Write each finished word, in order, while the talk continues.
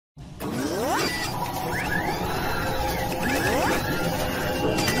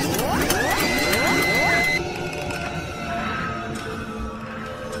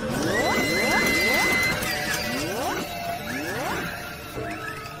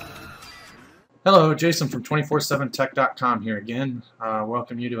Hello, Jason from 247tech.com here again.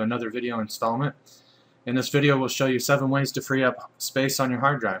 Welcome you to another video installment. In this video we'll show you 7 ways to free up space on your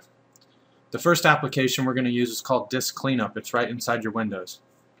hard drive. The first application we're going to use is called Disk Cleanup. It's right inside your Windows.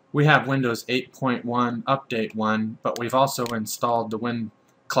 We have Windows 8.1 Update 1, but we've also installed the Win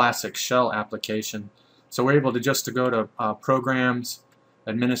Classic Shell application. So we're able to just go to Programs,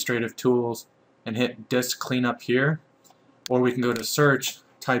 Administrative Tools, and hit Disk Cleanup here. Or we can go to Search,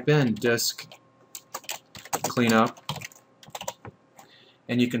 type in Disk Cleanup,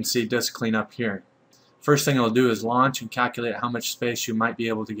 and you can see Disk Cleanup here. First thing it'll do is launch and calculate how much space you might be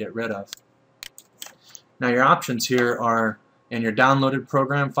able to get rid of. Now your options here are in your downloaded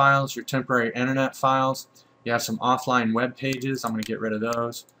program files, your temporary internet files. You have some offline web pages. I'm going to get rid of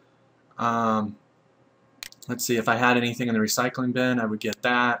those. Let's see, if I had anything in the recycling bin, I would get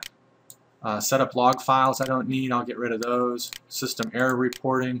that. Set up log files I don't need, I'll get rid of those. System error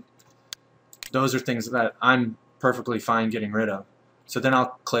reporting. Those are things that I'm perfectly fine getting rid of. So then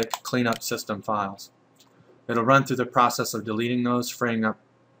I'll click Clean Up System Files. It'll run through the process of deleting those, freeing up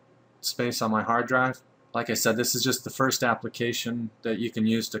space on my hard drive. Like I said, this is just the first application that you can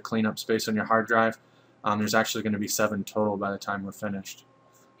use to clean up space on your hard drive. There's actually going to be 7 total by the time we're finished.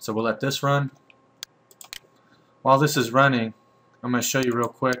 So we'll let this run. While this is running, I'm going to show you real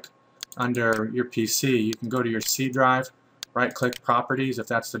quick. Under your PC, you can go to your C drive, right-click Properties if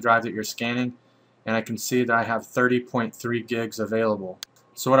that's the drive that you're scanning, and I can see that I have 30.3 gigs available.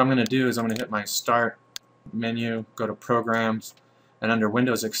 So what I'm going to do is I'm going to hit my Start menu, go to Programs, and under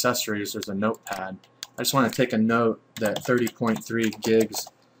Windows Accessories there's a notepad. I just want to take a note that 30.3 gigs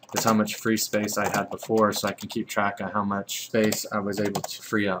is how much free space I had before, so I can keep track of how much space I was able to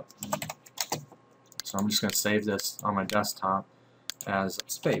free up. So I'm just going to save this on my desktop as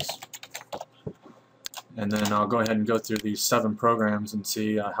space. And then I'll go ahead and go through these 7 programs and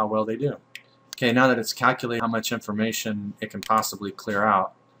see how well they do. Okay, now that it's calculated how much information it can possibly clear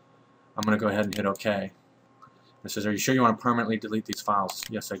out, I'm going to go ahead and hit OK. It says, are you sure you want to permanently delete these files?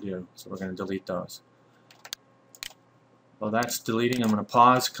 Yes, I do. So we're going to delete those. Well, that's deleting. I'm going to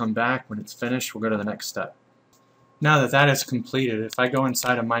pause, come back. When it's finished, we'll go to the next step. Now that that is completed, if I go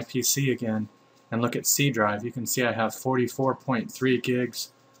inside of my PC again and look at C drive, you can see I have 44.3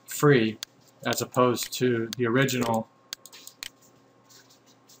 gigs free as opposed to the original,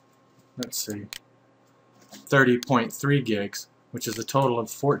 let's see, 30.3 gigs, which is a total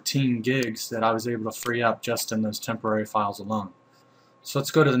of 14 gigs that I was able to free up just in those temporary files alone. So let's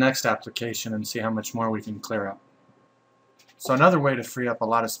go to the next application and see how much more we can clear up. So another way to free up a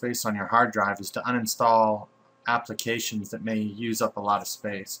lot of space on your hard drive is to uninstall applications that may use up a lot of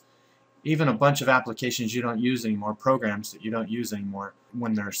space. Even a bunch of applications you don't use anymore, programs that you don't use anymore,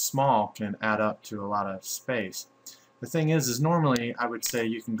 when they're small can add up to a lot of space. The thing is normally I would say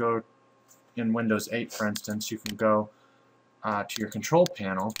you can go in Windows 8, for instance, you can go to your control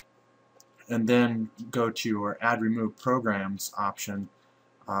panel and then go to your Add Remove Programs option,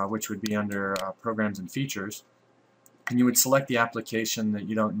 which would be under Programs and Features, and you would select the application that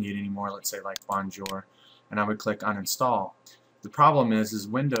you don't need anymore, let's say like Bonjour, and I would click Uninstall. The problem is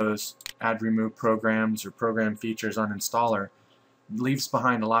Windows Add Remove Programs or Program Features Uninstaller leaves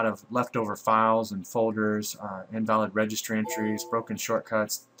behind a lot of leftover files and folders, invalid registry entries, broken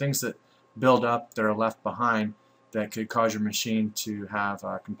shortcuts, things that build up that are left behind that could cause your machine to have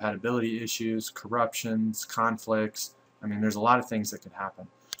compatibility issues, corruptions, conflicts. I mean, there's a lot of things that could happen.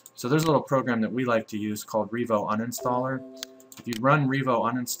 So there's a little program that we like to use called Revo Uninstaller. If you run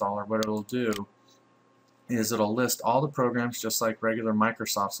Revo Uninstaller, what it'll do is it'll list all the programs just like regular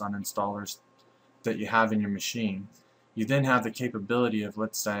Microsoft's uninstallers that you have in your machine. You then have the capability of,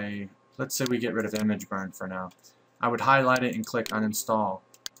 let's say we get rid of image burn for now. I would highlight it and click uninstall.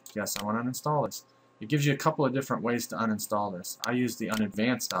 Yes, I want to uninstall this. It gives you a couple of different ways to uninstall this. I use the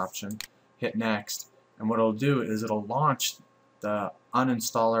unadvanced option, hit next, and what it'll do is it'll launch the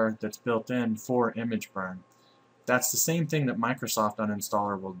uninstaller that's built in for image burn. That's the same thing that Microsoft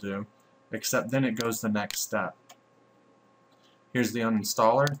Uninstaller will do, except then it goes the next step. Here's the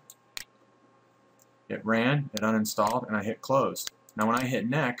uninstaller. It ran, it uninstalled, and I hit close. Now when I hit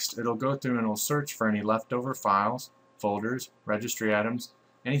next, it'll go through and it'll search for any leftover files, folders, registry items,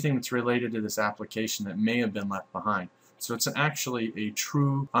 anything that's related to this application that may have been left behind. So it's actually a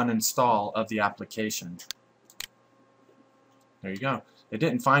true uninstall of the application. There you go. It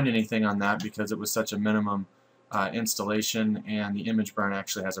didn't find anything on that because it was such a minimum installation, and the image burn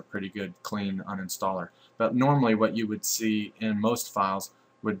actually has a pretty good clean uninstaller. But normally what you would see in most files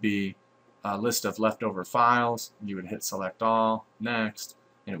would be a list of leftover files. You would hit select all, next,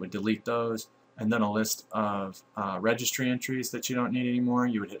 and it would delete those, and then a list of registry entries that you don't need anymore.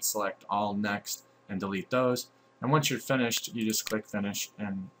 You would hit select all, next, and delete those. And once you're finished, you just click finish,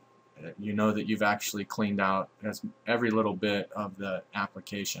 and you know that you've actually cleaned out every little bit of the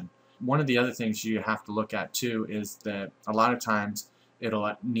application. One of the other things you have to look at too is that a lot of times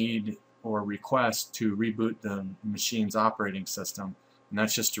it'll need or request to reboot the machine's operating system, and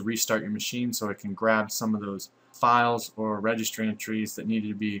that's just to restart your machine so it can grab some of those files or registry entries that needed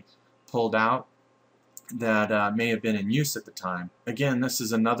to be pulled out that may have been in use at the time. Again, this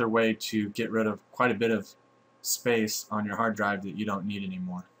is another way to get rid of quite a bit of space on your hard drive that you don't need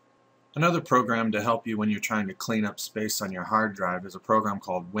anymore. Another program to help you when you're trying to clean up space on your hard drive is a program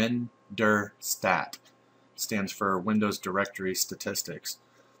called WinDirStat. It stands for Windows Directory Statistics.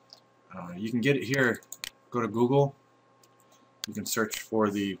 You can get it here. Go to Google. You can search for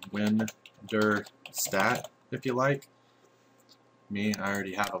the WinDirStat if you like. I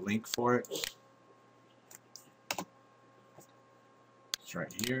already have a link for it. It's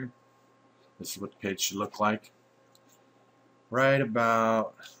right here. This is what the page should look like. Right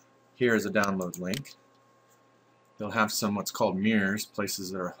about here is a download link. They'll have some what's called mirrors,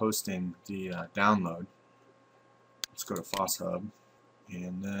 places that are hosting the download. Let's go to FossHub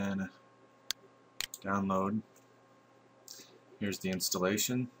and then download. Here's the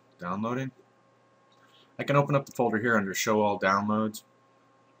installation, downloading. I can open up the folder here under Show All Downloads.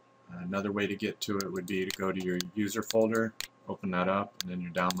 Another way to get to it would be to go to your user folder, open that up, and then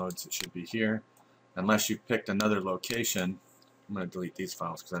your downloads, it should be here. Unless you've picked another location, I'm going to delete these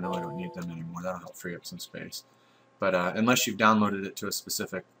files because I know I don't need them anymore. That'll help free up some space. But unless you've downloaded it to a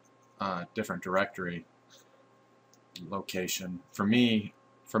specific different directory location, for me,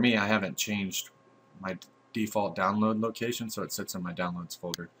 I haven't changed my default download location, so it sits in my downloads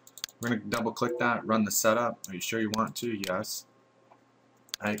folder. We're going to double click that, run the setup. Are you sure you want to? Yes.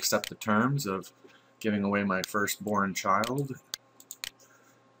 I accept the terms of giving away my firstborn child.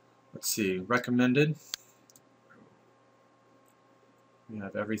 Let's see, recommended. We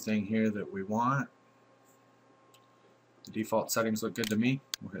have everything here that we want. The default settings look good to me.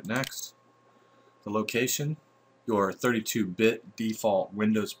 We'll hit next. The location, your 32-bit default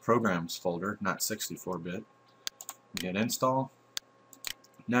Windows programs folder, not 64-bit. We hit install.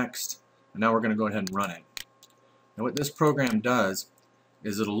 Next. And now we're going to go ahead and run it. Now what this program does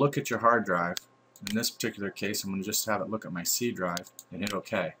is it'll look at your hard drive. In this particular case, I'm going to just have it look at my C drive and hit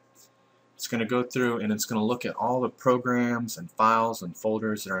OK. It's going to go through and it's going to look at all the programs and files and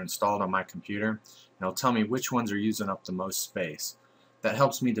folders that are installed on my computer, and it'll tell me which ones are using up the most space. That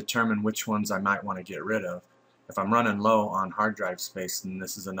helps me determine which ones I might want to get rid of. If I'm running low on hard drive space, then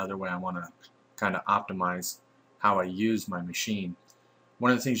this is another way I want to kind of optimize how I use my machine. One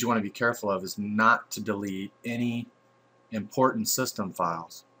of the things you want to be careful of is not to delete any important system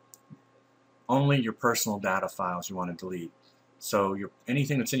files. Only your personal data files you want to delete. So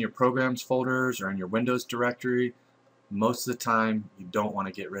anything that's in your programs folders or in your Windows directory, most of the time you don't want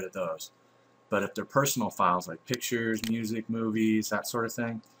to get rid of those. But if they're personal files like pictures, music, movies, that sort of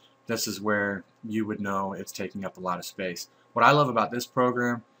thing, this is where you would know it's taking up a lot of space. What I love about this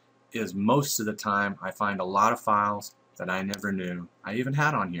program is most of the time I find a lot of files that I never knew I even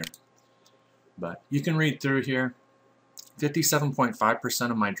had on here. But you can read through here.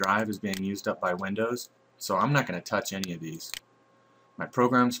 57.5% of my drive is being used up by Windows, so I'm not going to touch any of these. My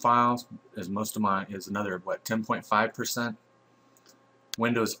programs files is another 10.5%.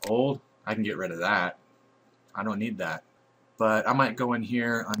 Windows old, I can get rid of that. I don't need that. But I might go in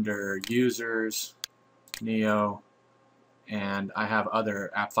here under users, Neo, and I have other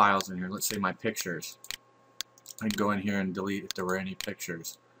app files in here. Let's say my pictures. I can go in here and delete if there were any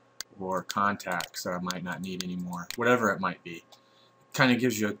pictures or contacts that I might not need anymore, whatever it might be. It kind of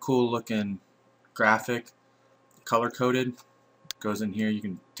gives you a cool looking graphic, color coded. Goes in here, you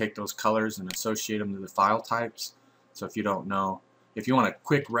can take those colors and associate them to the file types. So if you don't know, if you want a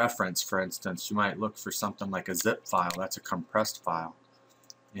quick reference, for instance, you might look for something like a zip file. That's a compressed file.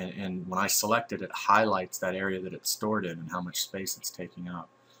 And when I select it, it highlights that area that it's stored in and how much space it's taking up.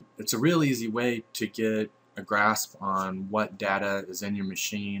 It's a real easy way to get a grasp on what data is in your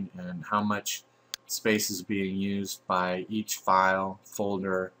machine and how much space is being used by each file,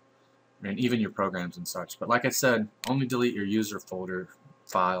 folder, and even your programs and such. But like I said, only delete your user folder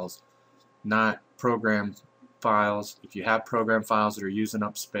files, not program files. If you have program files that are using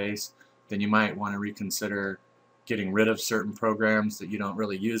up space, then you might want to reconsider getting rid of certain programs that you don't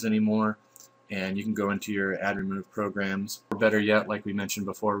really use anymore, and you can go into your add remove programs, or better yet, like we mentioned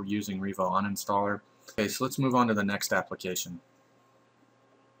before, using Revo uninstaller. Okay, so let's move on to the next application.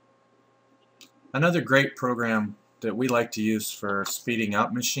 Another great program that we like to use for speeding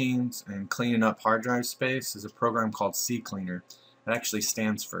up machines and cleaning up hard drive space is a program called CCleaner. It actually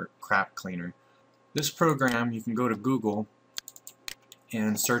stands for crap cleaner. This program, you can go to Google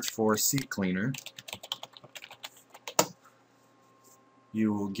and search for CCleaner.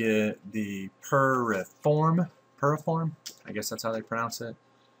 You will get the Puriform, I guess that's how they pronounce it,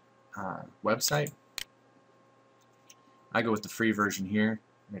 website. I go with the free version here.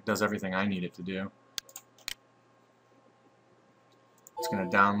 It does everything I need it to do. It's going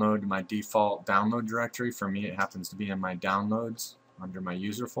to download to my default download directory. For me, it happens to be in my downloads under my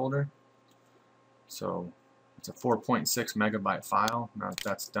user folder. So it's a 4.6 megabyte file. Now that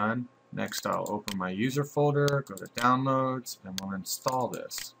that's done, next I'll open my user folder, go to downloads, and we'll install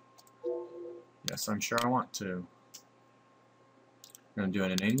this. Yes, I'm sure I want to. I'm going to do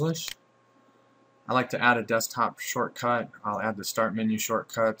it in English. I like to add a desktop shortcut. I'll add the start menu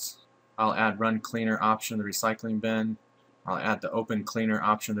shortcuts. I'll add run cleaner option to the recycling bin. I'll add the open cleaner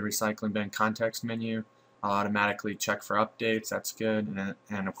option to the recycling bin context menu. I'll automatically check for updates. That's good.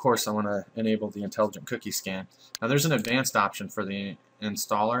 And of course I want to enable the intelligent cookie scan. Now there's an advanced option for the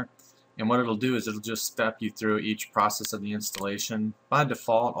installer, and what it'll do is it'll just step you through each process of the installation. By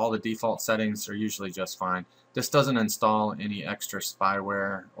default, all the default settings are usually just fine. This doesn't install any extra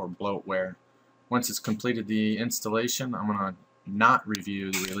spyware or bloatware. Once it's completed the installation, I'm going to not review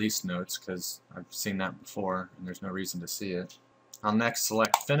the release notes because I've seen that before and there's no reason to see it. I'll next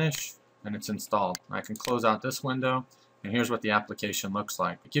select finish and it's installed. I can close out this window, and here's what the application looks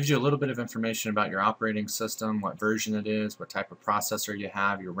like. It gives you a little bit of information about your operating system, what version it is, what type of processor you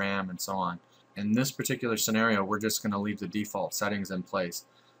have, your RAM, and so on. In this particular scenario, we're just going to leave the default settings in place.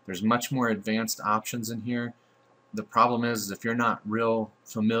 There's much more advanced options in here. The problem is if you're not real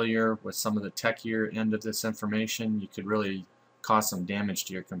familiar with some of the techier end of this information, you could really cause some damage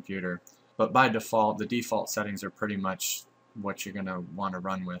to your computer. But by default, the default settings are pretty much what you're going to want to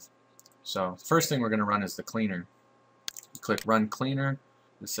run with. So the first thing we're going to run is the cleaner. Click Run Cleaner.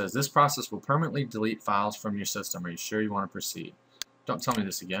 It says this process will permanently delete files from your system. Are you sure you want to proceed? Don't tell me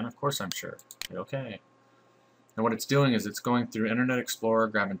this again. Of course I'm sure. Okay. And what it's doing is it's going through Internet Explorer,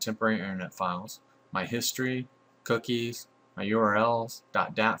 grabbing temporary internet files, my history, cookies, my URLs,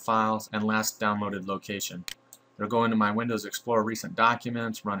 .dat files, and last downloaded location. It'll go into my Windows Explorer recent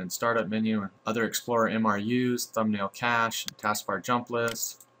documents, run in startup menu, and other Explorer MRUs, thumbnail cache, and taskbar jump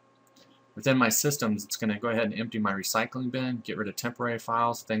lists. Within my systems, it's going to go ahead and empty my recycling bin, get rid of temporary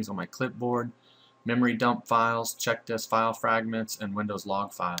files, things on my clipboard, memory dump files, check disk file fragments, and Windows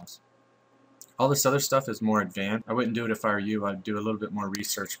log files. All this other stuff is more advanced. I wouldn't do it if I were you. I'd do a little bit more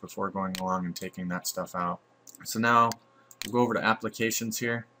research before going along and taking that stuff out. So now we'll go over to applications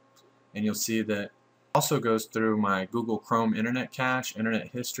here, and you'll see that it also goes through my Google Chrome internet cache, internet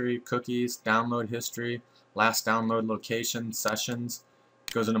history, cookies, download history, last download location, sessions.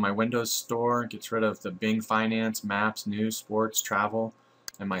 It goes into my Windows Store, gets rid of the Bing Finance, Maps, News, Sports, Travel,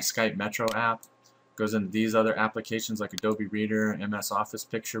 and my Skype Metro app. Goes into these other applications like Adobe Reader, MS Office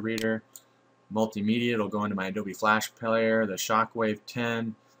Picture Reader, multimedia. It'll go into my Adobe Flash Player, the Shockwave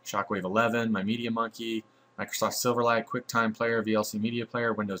 10, Shockwave 11, my Media Monkey, Microsoft Silverlight, QuickTime Player, VLC Media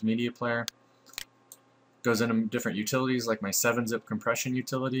Player, Windows Media Player. Goes into different utilities like my 7-zip compression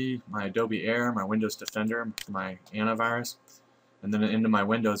utility, my Adobe Air, my Windows Defender, my antivirus, and then into my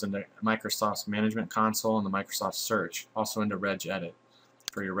Windows, into Microsoft's Management Console and the Microsoft Search, also into regedit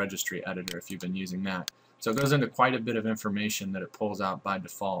for your registry editor if you've been using that. So it goes into quite a bit of information that it pulls out by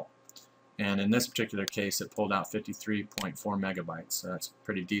default. And in this particular case, it pulled out 53.4 megabytes. So that's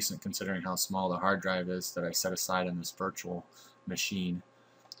pretty decent considering how small the hard drive is that I set aside in this virtual machine.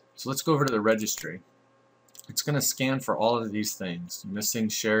 So let's go over to the registry. It's going to scan for all of these things: missing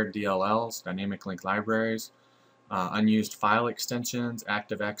shared DLLs, dynamic link libraries, unused file extensions,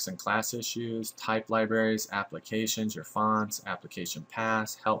 ActiveX and class issues, type libraries, applications, your fonts, application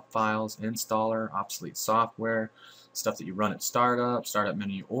paths, help files, installer, obsolete software, stuff that you run at startup, startup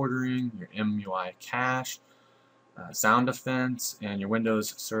menu ordering, your MUI cache, sound defense, and your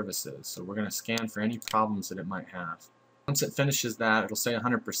Windows services. So we're going to scan for any problems that it might have. Once it finishes that, it'll say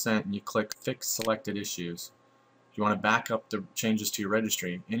 100% and you click Fix Selected Issues. If you want to back up the changes to your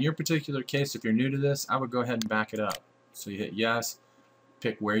registry. In your particular case, if you're new to this, I would go ahead and back it up. So you hit yes,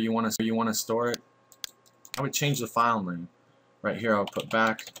 pick where you want to store it. I would change the file name. Right here I'll put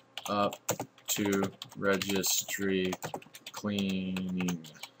back up to registry cleaning.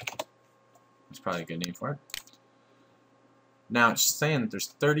 That's probably a good name for it. Now it's saying that there's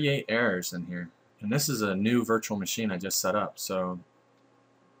 38 errors in here. And this is a new virtual machine I just set up, so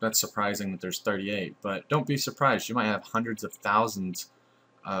that's surprising that there's 38. But don't be surprised, you might have hundreds of thousands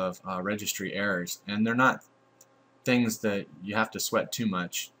of registry errors, and they're not things that you have to sweat too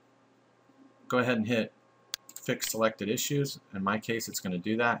much, go ahead and hit Fix Selected Issues. In my case, it's going to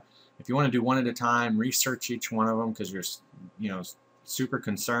do that. If you want to do one at a time, research each one of them because you're super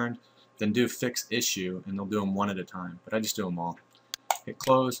concerned, then do Fix Issue, and they'll do them one at a time. But I just do them all. Hit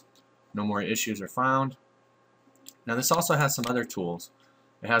Close. No more issues are found. Now this also has some other tools.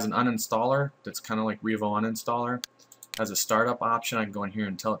 It has an uninstaller that's kind of like Revo Uninstaller. It has a startup option. I can go in here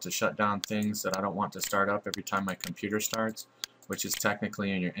and tell it to shut down things that I don't want to start up every time my computer starts, which is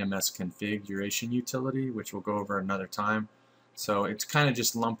technically in your MS configuration utility, which we'll go over another time. So it's kind of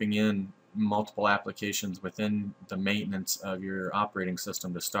just lumping in multiple applications within the maintenance of your operating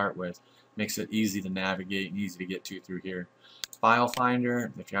system to start with. Makes it easy to navigate and easy to get to through here. File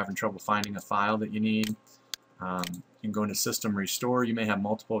Finder, if you're having trouble finding a file that you need, you can go into System Restore. You may have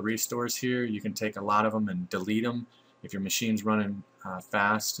multiple restores here. You can take a lot of them and delete them if your machine's running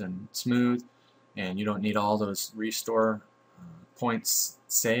fast and smooth and you don't need all those restore points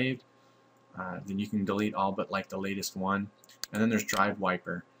saved. Then you can delete all but like the latest one. And then there's Drive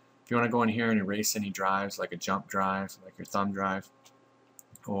Wiper. If you want to go in here and erase any drives, like a jump drive, like your thumb drive,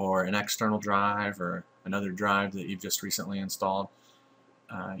 or an external drive, or another drive that you've just recently installed,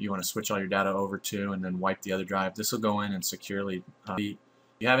 you want to switch all your data over to and then wipe the other drive. This will go in and securely delete.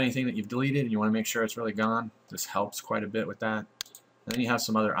 If you have anything that you've deleted and you want to make sure it's really gone, this helps quite a bit with that. And then you have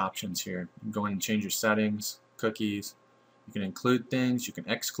some other options here. You can go in and change your settings, cookies. You can include things, you can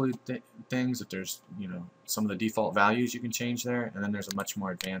exclude things. If there's, some of the default values you can change there, and then there's a much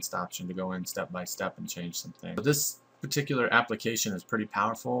more advanced option to go in step by step and change some things. So this particular application is pretty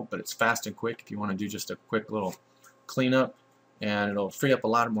powerful, but it's fast and quick if you want to do just a quick little cleanup, and it'll free up a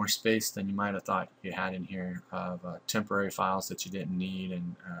lot more space than you might have thought you had in here of temporary files that you didn't need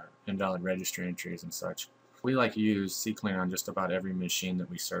and invalid registry entries and such. We like to use CClean on just about every machine that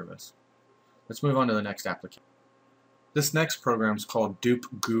we service. Let's move on to the next application. This next program is called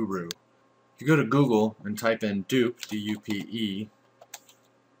Dupe Guru. If you go to Google and type in Dupe, D-U-P-E,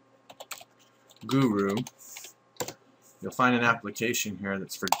 Guru, you'll find an application here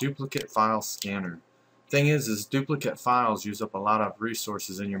that's for duplicate file scanner. Thing is duplicate files use up a lot of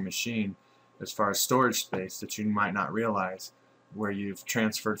resources in your machine as far as storage space that you might not realize, where you've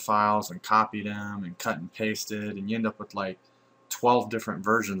transferred files and copied them and cut and pasted, and you end up with like 12 different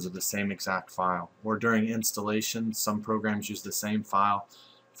versions of the same exact file. Or during installation, some programs use the same file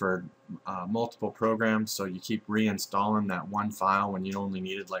for multiple programs, so you keep reinstalling that one file when you only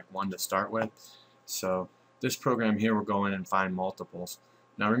needed like one to start with. So this program here will go in and find multiples.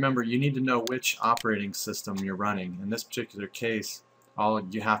 Now remember, you need to know which operating system you're running. In this particular case, all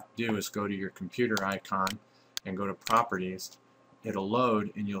you have to do is go to your computer icon and go to Properties. It'll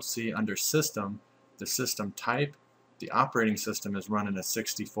load and you'll see under System, the system type. The operating system is running a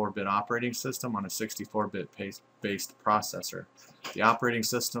 64-bit operating system on a 64-bit based processor. The operating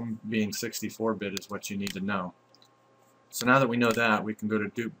system being 64-bit is what you need to know. So now that we know that, we can go to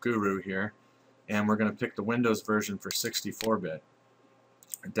Dupe Guru here, and we're going to pick the Windows version for 64-bit.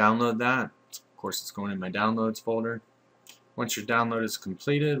 Download that. Of course, it's going in my Downloads folder. Once your download is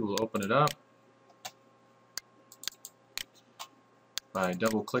completed, we'll open it up by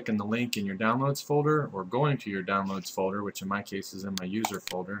double-clicking the link in your Downloads folder or going to your Downloads folder, which in my case is in my User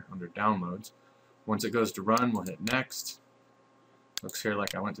folder under Downloads. Once it goes to run, we'll hit Next. Looks here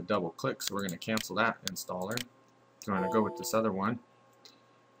like I went to double-click, so we're going to cancel that installer. So I'm going to go with this other one.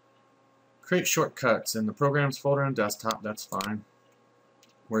 Create shortcuts in the Programs folder on desktop, that's fine.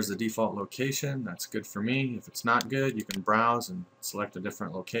 Where's the default location? That's good for me. If it's not good, you can browse and select a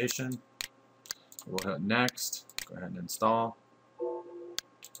different location. We'll hit Next. Go ahead and install.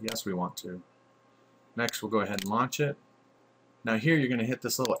 Yes, we want to. Next, we'll go ahead and launch it. Now here you're going to hit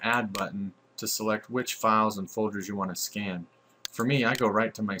this little Add button to select which files and folders you want to scan. For me, I go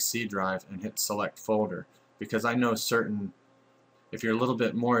right to my C drive and hit Select Folder, because I know certain, if you're a little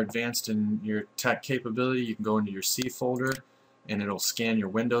bit more advanced in your tech capability, you can go into your C folder and it'll scan your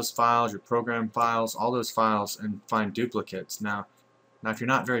Windows files, your program files, all those files, and find duplicates. Now if you're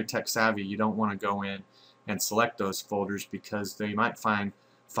not very tech savvy, you don't want to go in and select those folders because they might find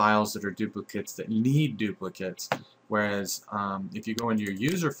files that are duplicates that need duplicates. Whereas if you go into your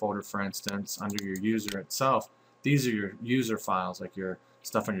user folder, for instance, under your user itself, these are your user files, like your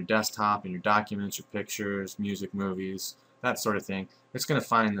stuff on your desktop and your documents, your pictures, music, movies, that sort of thing. It's going to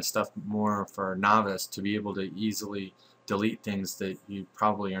find the stuff more for a novice to be able to easily delete things that you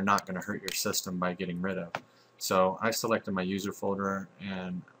probably are not going to hurt your system by getting rid of. So I selected my user folder,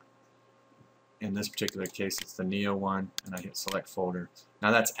 and in this particular case it's the Neo one, and I hit Select Folder.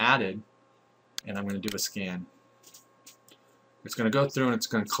 Now that's added, and I'm going to do a scan. It's going to go through and it's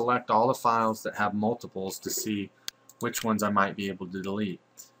going to collect all the files that have multiples to see which ones I might be able to delete.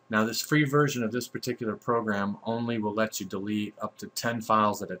 Now this free version of this particular program only will let you delete up to 10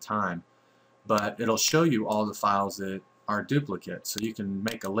 files at a time, but it'll show you all the files that are duplicates, so you can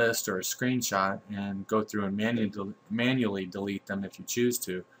make a list or a screenshot and go through and manually delete them if you choose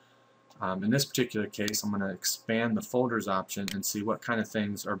to. In this particular case, I'm going to expand the folders option and see what kind of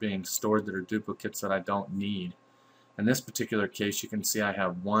things are being stored that are duplicates that I don't need. In this particular case, you can see I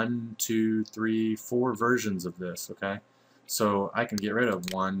have 1, 2, 3, 4 versions of this. Okay, so I can get rid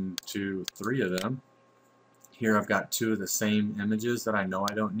of 1, 2, 3 of them. Here I've got 2 of the same images that I know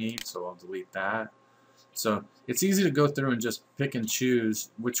I don't need, so I'll delete that. So it's easy to go through and just pick and choose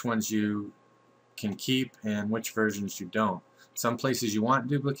which ones you can keep and which versions you don't. Some places you want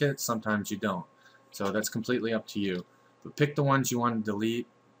duplicates, sometimes you don't. So that's completely up to you. But pick the ones you want to delete.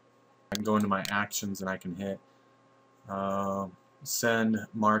 I can go into my actions and I can hit send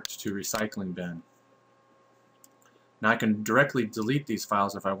marked to recycling bin. Now I can directly delete these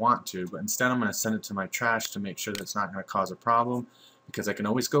files if I want to, but instead I'm going to send it to my trash to make sure that it's not going to cause a problem, because I can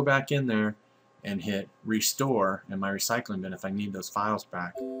always go back in there and hit restore in my recycling bin if I need those files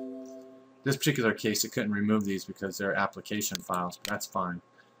back. This particular case, it couldn't remove these because they're application files, but that's fine.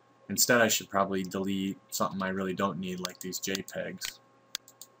 Instead, I should probably delete something I really don't need, like these JPEGs.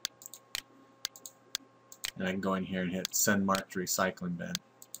 And I can go in here and hit send marked to recycling bin.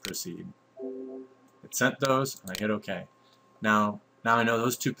 Proceed. It sent those, and I hit OK. Now I know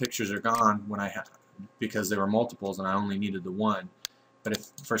those 2 pictures are gone when because they were multiples and I only needed the one. But if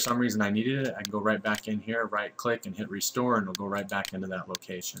for some reason I needed it, I can go right back in here, right click and hit restore, and it'll go right back into that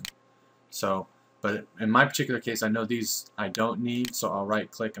location. So, but in my particular case, I know these I don't need, so I'll right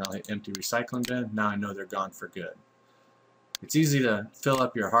click and I'll hit empty recycling bin. Now I know they're gone for good. It's easy to fill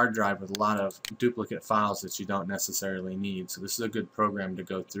up your hard drive with a lot of duplicate files that you don't necessarily need, so this is a good program to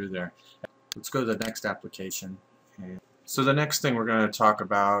go through there. Let's go to the next application. So the next thing we're going to talk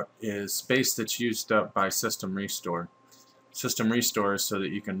about is space that's used up by System Restore. System Restore is so that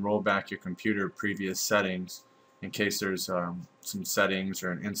you can roll back your computer previous settings in case there's some settings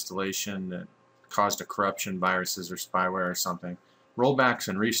or an installation that caused a corruption, viruses or spyware or something. Rollbacks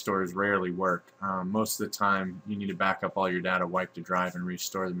and restores rarely work. Most of the time you need to back up all your data, wipe the drive, and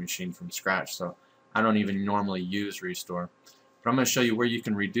restore the machine from scratch. So I don't even normally use restore. But I'm going to show you where you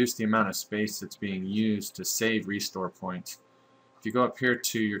can reduce the amount of space that's being used to save restore points. If you go up here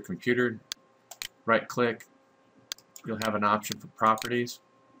to your computer, right click, you'll have an option for properties.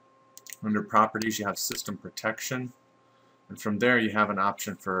 Under properties you have system protection, and from there you have an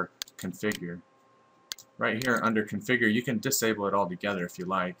option for configure. Right here under configure you can disable it altogether if you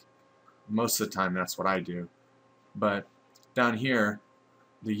like. Most of the time that's what I do. But down here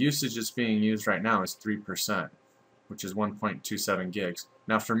the usage that's being used right now is 3%, which is 1.27 gigs.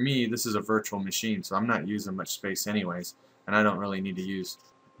 Now for me this is a virtual machine, so I'm not using much space anyways, and I don't really need to use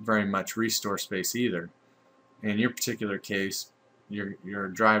very much restore space either. In your particular case, your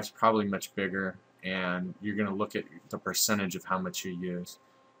drive's probably much bigger, and you're going to look at the percentage of how much you use.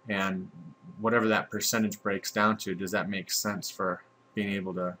 And whatever that percentage breaks down to, does that make sense for being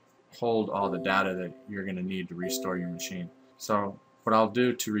able to hold all the data that you're going to need to restore your machine? So what I'll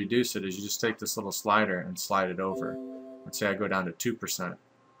do to reduce it is you just take this little slider and slide it over. Let's say I go down to 2%,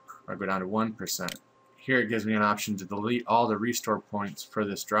 or I go down to 1%. Here it gives me an option to delete all the restore points for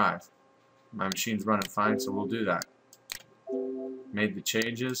this drive. My machine's running fine, so we'll do that. Made the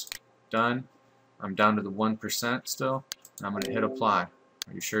changes, done. I'm down to the 1% still, and I'm going to hit apply.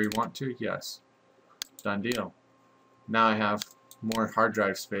 Are you sure you want to? Yes. Done deal. Now I have more hard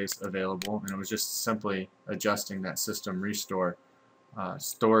drive space available, and it was just simply adjusting that system restore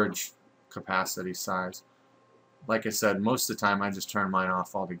storage capacity size. Like I said, most of the time I just turn mine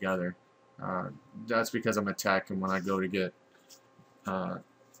off altogether. That's because I'm a tech, and when I go to get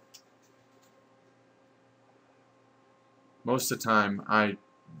most of the time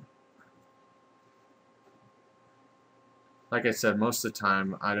like I said, most of the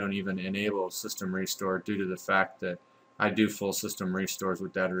time I don't even enable system restore due to the fact that I do full system restores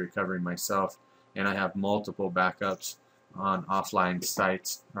with data recovery myself, and I have multiple backups on offline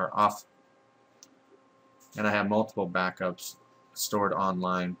sites and I have multiple backups stored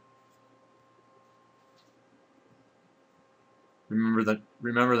online. Remember that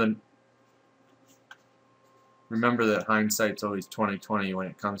hindsight's always 20/20 when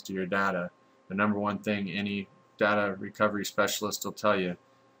it comes to your data. The number one thing any data recovery specialist will tell you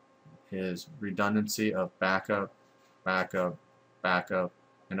is redundancy of backup, backup, backup,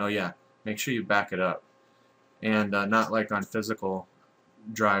 and oh yeah, make sure you back it up. And not like on physical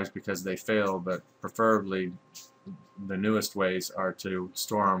drives because they fail, but preferably the newest ways are to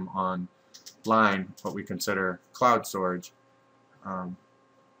store them on line, what we consider cloud storage.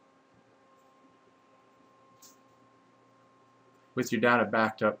 With your data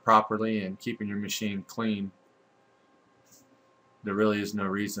backed up properly and keeping your machine clean, there really is no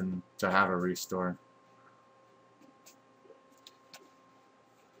reason to have a restore.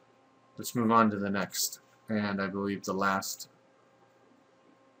 Let's move on to the next, and I believe the last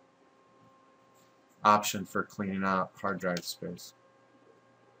option for cleaning out hard drive space.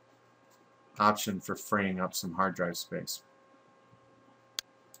 Option for freeing up some hard drive space.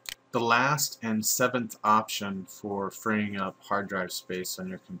 The last and seventh option for freeing up hard drive space on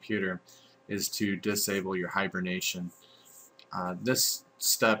your computer is to disable your hibernation. This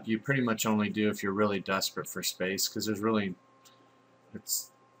step you pretty much only do if you're really desperate for space, because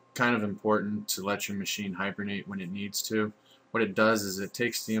it's kind of important to let your machine hibernate when it needs to. What it does is it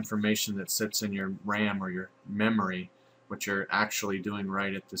takes the information that sits in your RAM or your memory, what you're actually doing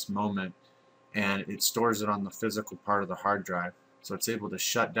right at this moment, and it stores it on the physical part of the hard drive. So it's able to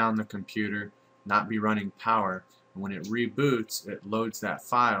shut down the computer, not be running power, and when it reboots, it loads that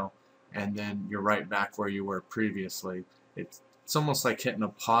file, and then you're right back where you were previously. It's almost like hitting a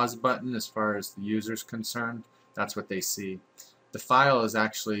pause button as far as the user's concerned. That's what they see. The file is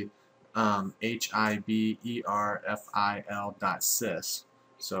actually hiberfile.sys,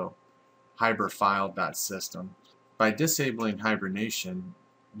 so hiberfile.system. By disabling hibernation,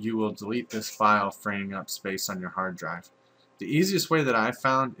 you will delete this file, freeing up space on your hard drive. The easiest way that I've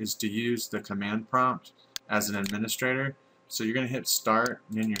found is to use the command prompt as an administrator. So you're going to hit start,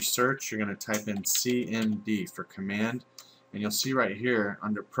 and in your search you're going to type in CMD for command, and you'll see right here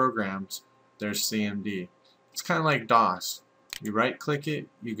under programs there's CMD. It's kind of like DOS. You right click it,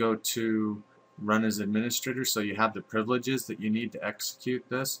 you go to run as administrator, so you have the privileges that you need to execute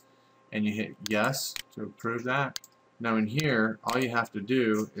this, and you hit yes to approve that. Now in here all you have to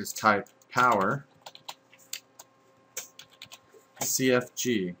do is type power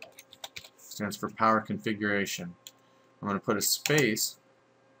CFG, stands for power configuration. I'm going to put a space,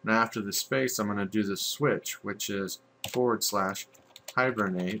 and after the space I'm going to do the switch, which is /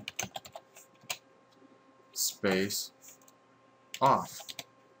 hibernate space off.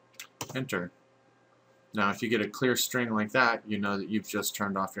 Enter. Now if you get a clear string like that, you know that you've just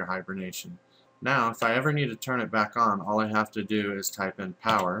turned off your hibernation. Now if I ever need to turn it back on, all I have to do is type in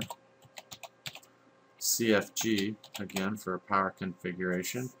power CFG, again for power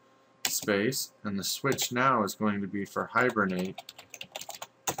configuration, space, and the switch now is going to be for hibernate,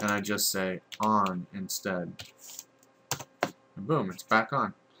 and I just say on instead. And boom, it's back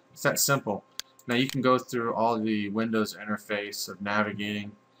on. It's that simple. Now you can go through all the Windows interface of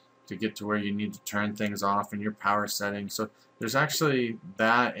navigating to get to where you need to turn things off in your power settings. So there's actually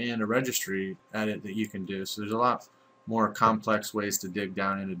that and a registry edit that you can do. So there's a lot more complex ways to dig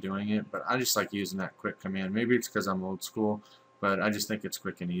down into doing it, but I just like using that quick command. Maybe it's because I'm old school, but I just think it's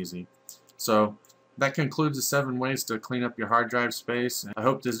quick and easy. So that concludes the 7 ways to clean up your hard drive space. I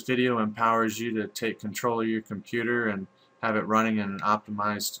hope this video empowers you to take control of your computer and have it running in an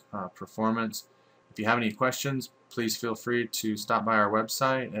optimized performance. If you have any questions, please feel free to stop by our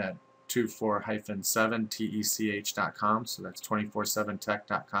website at 24-7tech.com. So that's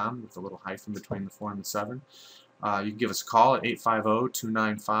 247tech.com with a little hyphen between the 4 and the 7. You can give us a call at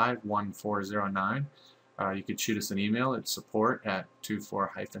 850-295-1409. You could shoot us an email at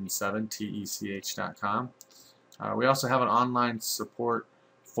support@24-7tech.com. We also have an online support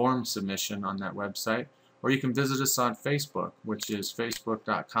form submission on that website, or you can visit us on Facebook, which is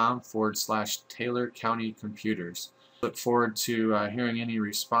facebook.com/Taylor County Computers. Look forward to hearing any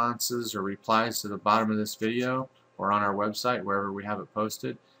responses or replies to the bottom of this video or on our website, wherever we have it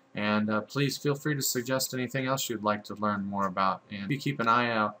posted. And please feel free to suggest anything else you'd like to learn more about. And you keep an eye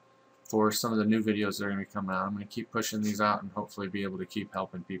out for some of the new videos that are going to be coming out. I'm going to keep pushing these out and hopefully be able to keep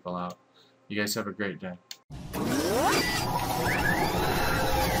helping people out. You guys have a great day.